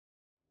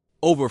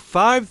Over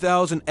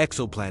 5,000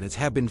 exoplanets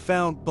have been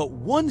found, but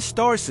one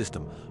star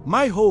system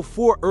might hold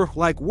 4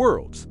 Earth-like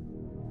worlds.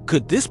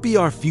 Could this be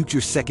our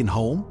future second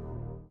home?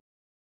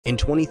 In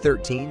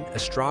 2013,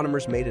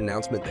 astronomers made an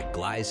announcement that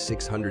Gliese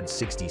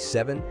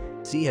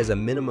 667c has a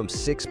minimum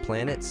 6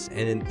 planets,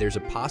 and there's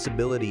a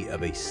possibility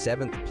of a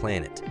 7th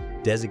planet,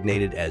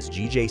 designated as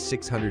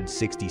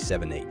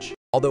GJ667h.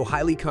 Although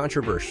highly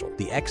controversial,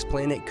 the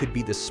exoplanet could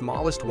be the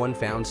smallest one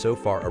found so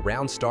far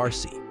around Star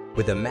C,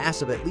 with a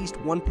mass of at least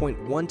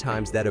 1.1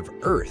 times that of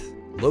Earth,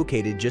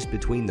 located just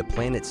between the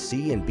planets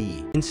C and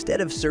B. Instead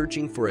of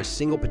searching for a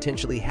single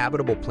potentially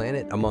habitable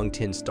planet among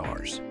 10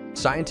 stars,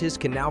 scientists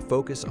can now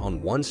focus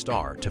on one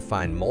star to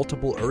find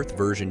multiple Earth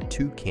version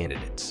 2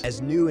 candidates.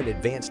 As new and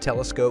advanced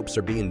telescopes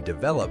are being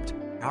developed,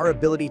 our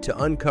ability to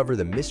uncover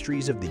the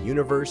mysteries of the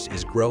universe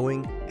is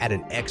growing at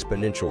an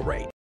exponential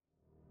rate.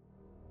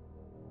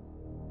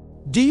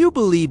 Do you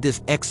believe this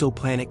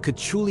exoplanet could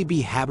truly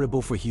be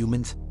habitable for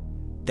humans?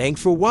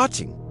 Thanks for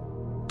watching.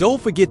 Don't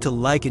forget to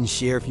like and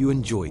share if you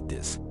enjoyed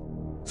this.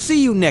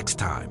 See you next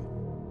time.